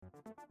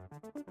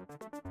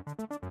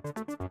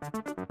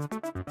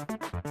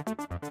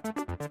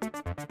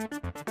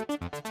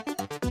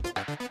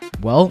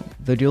Well,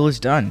 the deal is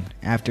done.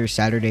 After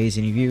Saturday's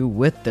interview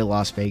with the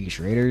Las Vegas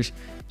Raiders,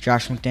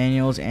 Josh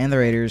McDaniels and the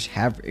Raiders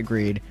have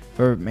agreed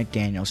for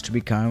McDaniels to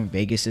become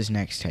Vegas'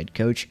 next head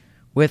coach,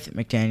 with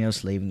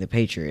McDaniels leaving the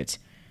Patriots.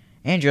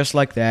 And just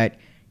like that,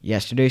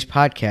 yesterday's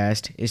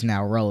podcast is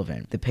now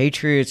relevant. The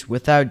Patriots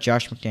without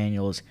Josh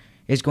McDaniels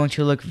is going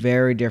to look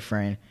very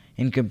different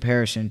in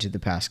comparison to the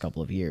past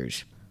couple of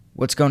years.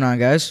 What's going on,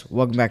 guys?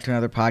 Welcome back to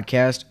another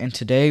podcast, and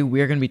today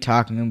we are going to be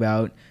talking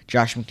about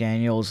Josh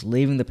McDaniels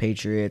leaving the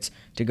Patriots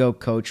to go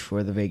coach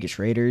for the Vegas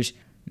Raiders.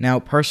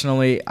 Now,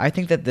 personally, I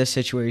think that this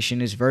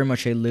situation is very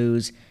much a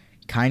lose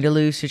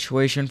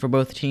situation for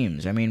both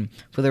teams. I mean,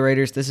 for the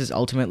Raiders, this is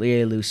ultimately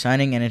a lose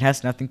signing, and it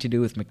has nothing to do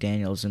with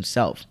McDaniels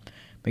himself.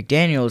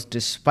 McDaniels,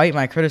 despite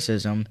my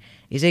criticism,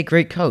 is a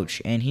great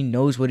coach, and he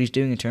knows what he's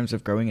doing in terms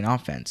of growing an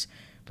offense.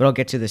 But I'll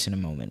get to this in a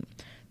moment.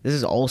 This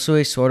is also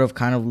a sort of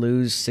kind of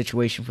lose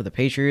situation for the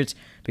Patriots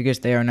because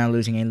they are now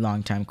losing a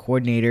longtime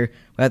coordinator,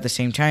 but at the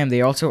same time,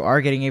 they also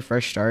are getting a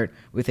fresh start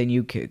with a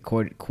new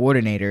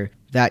coordinator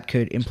that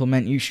could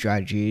implement new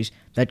strategies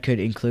that could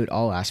include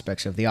all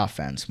aspects of the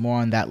offense.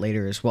 More on that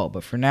later as well,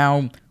 but for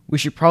now, we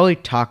should probably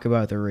talk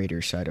about the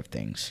Raiders side of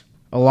things.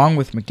 Along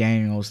with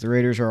McDaniels, the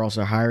Raiders are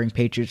also hiring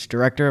Patriots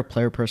Director of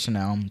Player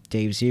Personnel,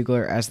 Dave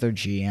Ziegler, as their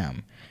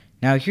GM.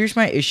 Now, here's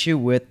my issue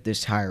with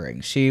this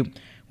hiring. See,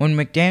 when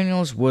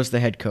McDaniels was the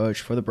head coach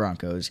for the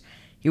Broncos,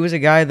 he was a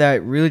guy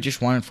that really just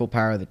wanted full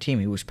power of the team.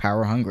 He was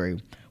power hungry,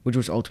 which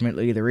was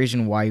ultimately the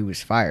reason why he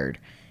was fired.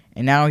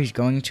 And now he's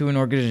going to an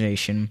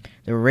organization,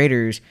 the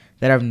Raiders,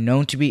 that have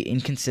known to be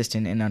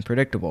inconsistent and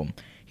unpredictable.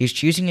 He's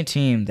choosing a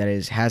team that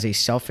has a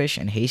selfish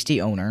and hasty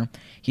owner.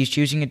 He's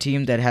choosing a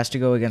team that has to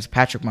go against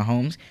Patrick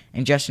Mahomes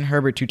and Justin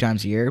Herbert 2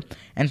 times a year,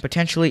 and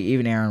potentially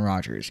even Aaron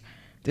Rodgers.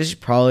 This is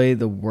probably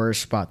the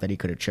worst spot that he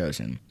could have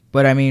chosen.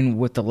 But I mean,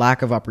 with the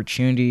lack of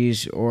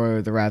opportunities,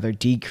 or the rather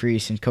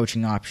decrease in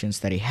coaching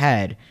options that he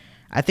had,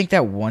 I think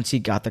that once he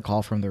got the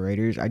call from the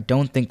Raiders, I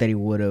don't think that he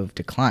would have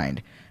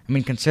declined. I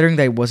mean, considering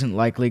that he wasn't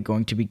likely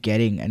going to be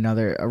getting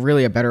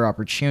a better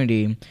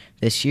opportunity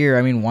this year,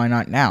 I mean, why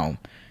not now?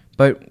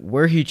 But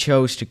where he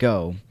chose to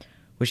go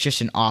was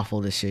just an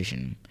awful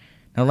decision.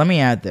 Now, let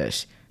me add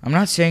this. I'm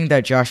not saying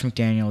that Josh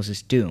McDaniels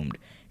is doomed.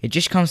 It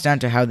just comes down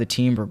to how the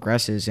team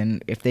progresses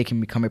and if they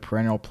can become a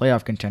perennial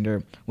playoff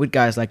contender with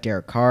guys like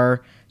Derek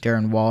Carr,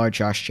 Darren Waller,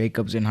 Josh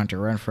Jacobs, and Hunter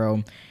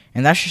Renfrow.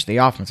 And that's just the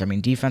offense. I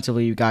mean,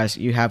 defensively,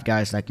 you have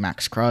guys like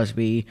Max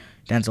Crosby,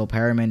 Denzel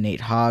Perryman,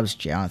 Nate Hobbs,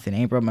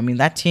 Jonathan Abram. I mean,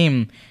 that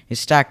team is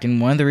stacked, and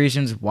one of the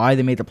reasons why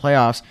they made the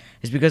playoffs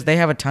is because they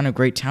have a ton of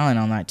great talent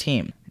on that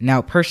team.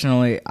 Now,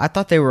 personally, I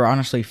thought they were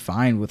honestly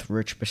fine with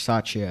Rich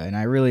Bisaccia, and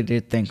I really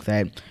did think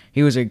that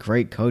he was a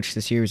great coach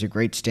this year. He was a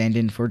great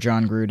stand-in for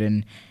John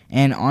Gruden,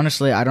 and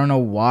honestly, I don't know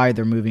why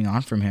they're moving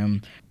on from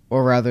him,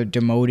 or rather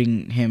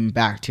demoting him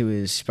back to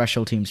his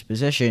special teams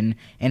position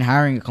and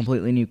hiring a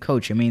completely new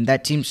coach. I mean,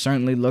 that team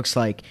certainly looks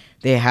like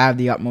they have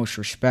the utmost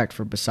respect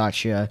for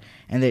Bisaccia,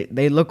 and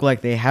they look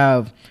like they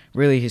have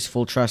really his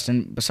full trust,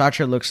 and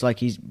Bisaccia looks like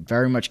he's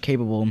very much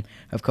capable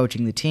of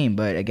coaching the team.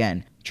 But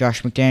again,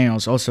 Josh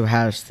McDaniels also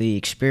has the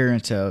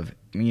experience of,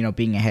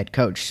 being a head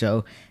coach,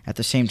 so at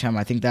the same time,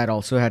 I think that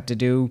also had to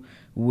do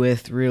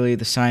with really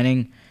the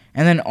signing.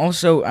 And then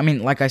also, I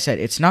mean, like I said,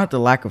 it's not the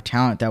lack of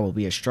talent that will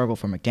be a struggle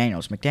for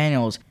McDaniels.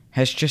 McDaniels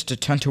has just a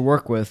ton to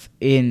work with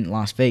in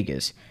Las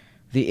Vegas.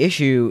 The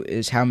issue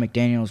is how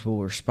McDaniels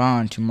will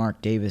respond to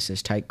Mark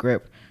Davis's tight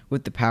grip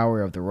with the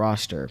power of the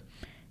roster.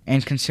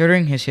 And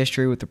considering his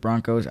history with the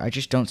Broncos, I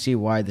just don't see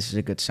why this is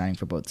a good signing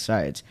for both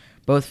sides,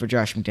 both for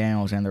Josh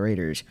McDaniels and the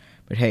Raiders.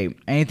 But hey,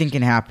 anything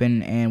can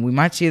happen, and we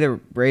might see the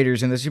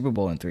Raiders in the Super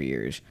Bowl in 3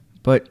 years.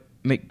 But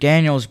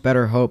McDaniels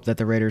better hope that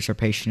the Raiders are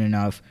patient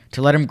enough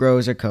to let him grow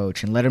as a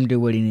coach and let him do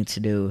what he needs to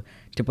do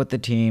to put the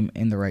team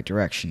in the right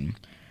direction.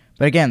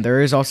 But again,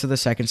 there is also the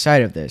second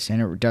side of this,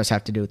 and it does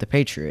have to do with the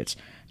Patriots.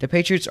 The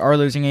Patriots are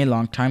losing a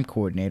longtime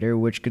coordinator,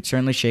 which could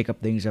certainly shake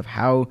up things of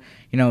how,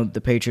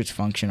 the Patriots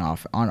function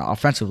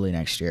offensively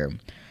next year.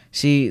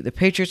 See, the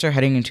Patriots are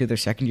heading into their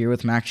second year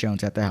with Mac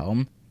Jones at the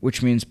helm,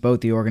 which means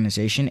both the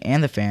organization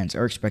and the fans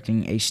are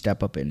expecting a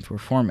step up in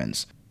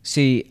performance.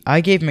 See,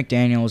 I gave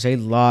McDaniels a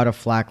lot of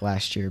flack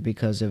last year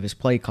because of his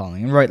play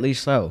calling, and rightly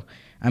so.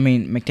 I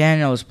mean,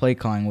 McDaniels' play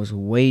calling was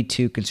way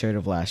too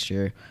conservative last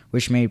year,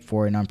 which made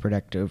for an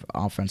unproductive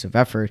offensive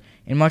effort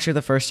in much of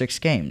the first 6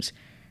 games.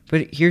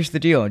 But here's the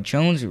deal.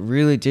 Jones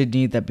really did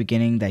need that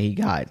beginning that he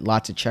got.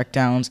 Lots of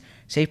checkdowns,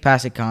 safe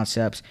passing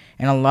concepts,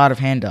 and a lot of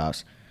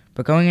handoffs.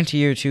 But going into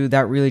year 2,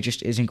 that really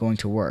just isn't going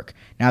to work.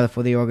 Neither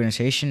for the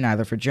organization,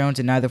 neither for Jones,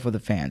 and neither for the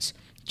fans.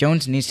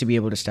 Jones needs to be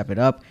able to step it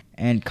up,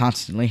 and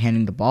constantly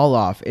handing the ball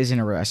off isn't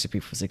a recipe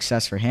for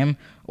success for him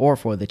or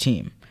for the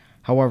team.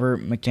 However,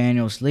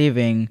 McDaniels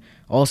leaving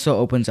also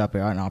opens up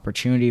an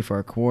opportunity for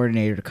a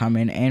coordinator to come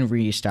in and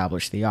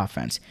reestablish the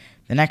offense.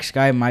 The next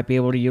guy might be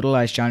able to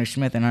utilize Johnny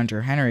Smith and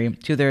Hunter Henry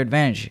to their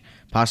advantage,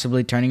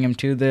 possibly turning him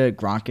to the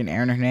Gronk and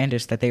Aaron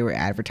Hernandez that they were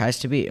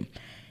advertised to be.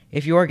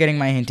 If you are getting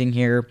my hinting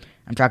here,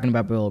 I'm talking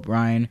about Bill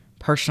O'Brien.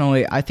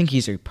 Personally, I think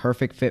he's a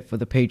perfect fit for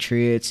the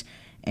Patriots,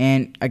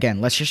 And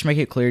again, let's just make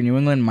it clear, New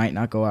England might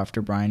not go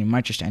after Brian. He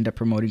might just end up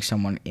promoting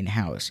someone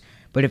in-house.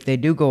 But if they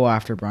do go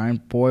after Brian,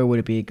 boy, would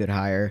it be a good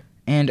hire.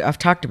 And I've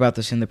talked about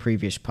this in the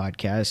previous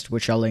podcast,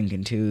 which I'll link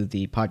into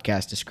the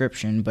podcast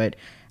description. But,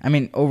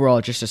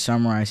 overall, just to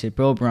summarize it,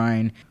 Bill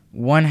O'Brien,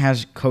 one,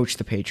 has coached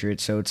the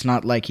Patriots, so it's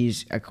not like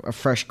he's a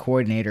fresh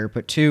coordinator.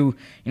 But two,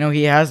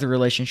 he has the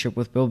relationship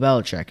with Bill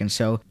Belichick. And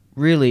so,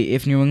 really,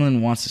 if New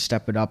England wants to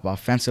step it up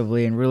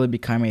offensively and really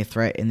become a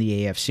threat in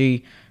the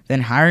AFC,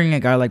 then hiring a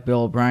guy like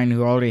Bill O'Brien,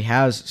 who already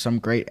has some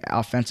great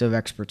offensive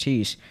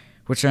expertise,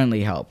 would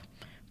certainly help.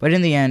 But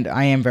in the end,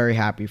 I am very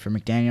happy for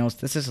McDaniels.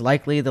 This is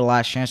likely the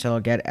last chance that he'll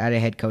get at a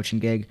head coaching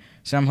gig,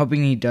 so I'm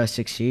hoping he does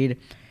succeed.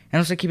 And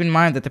also keep in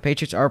mind that the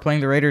Patriots are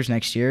playing the Raiders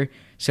next year,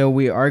 so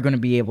we are going to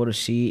be able to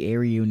see a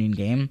reunion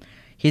game.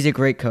 He's a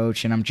great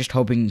coach, and I'm just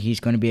hoping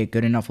he's going to be a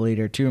good enough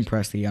leader to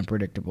impress the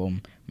unpredictable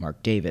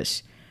Mark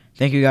Davis.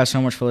 Thank you guys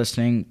so much for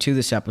listening to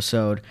this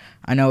episode.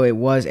 I know it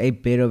was a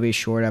bit of a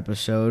short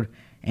episode,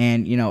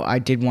 and, I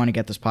did want to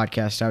get this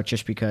podcast out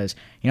just because,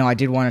 I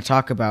did want to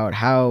talk about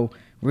how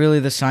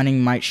really the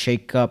signing might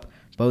shake up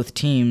both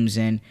teams,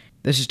 and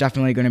this is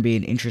definitely going to be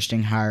an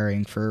interesting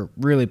hiring for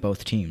really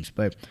both teams.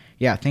 But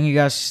yeah, thank you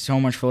guys so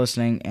much for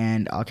listening,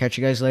 and I'll catch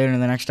you guys later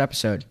in the next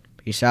episode.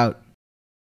 Peace out.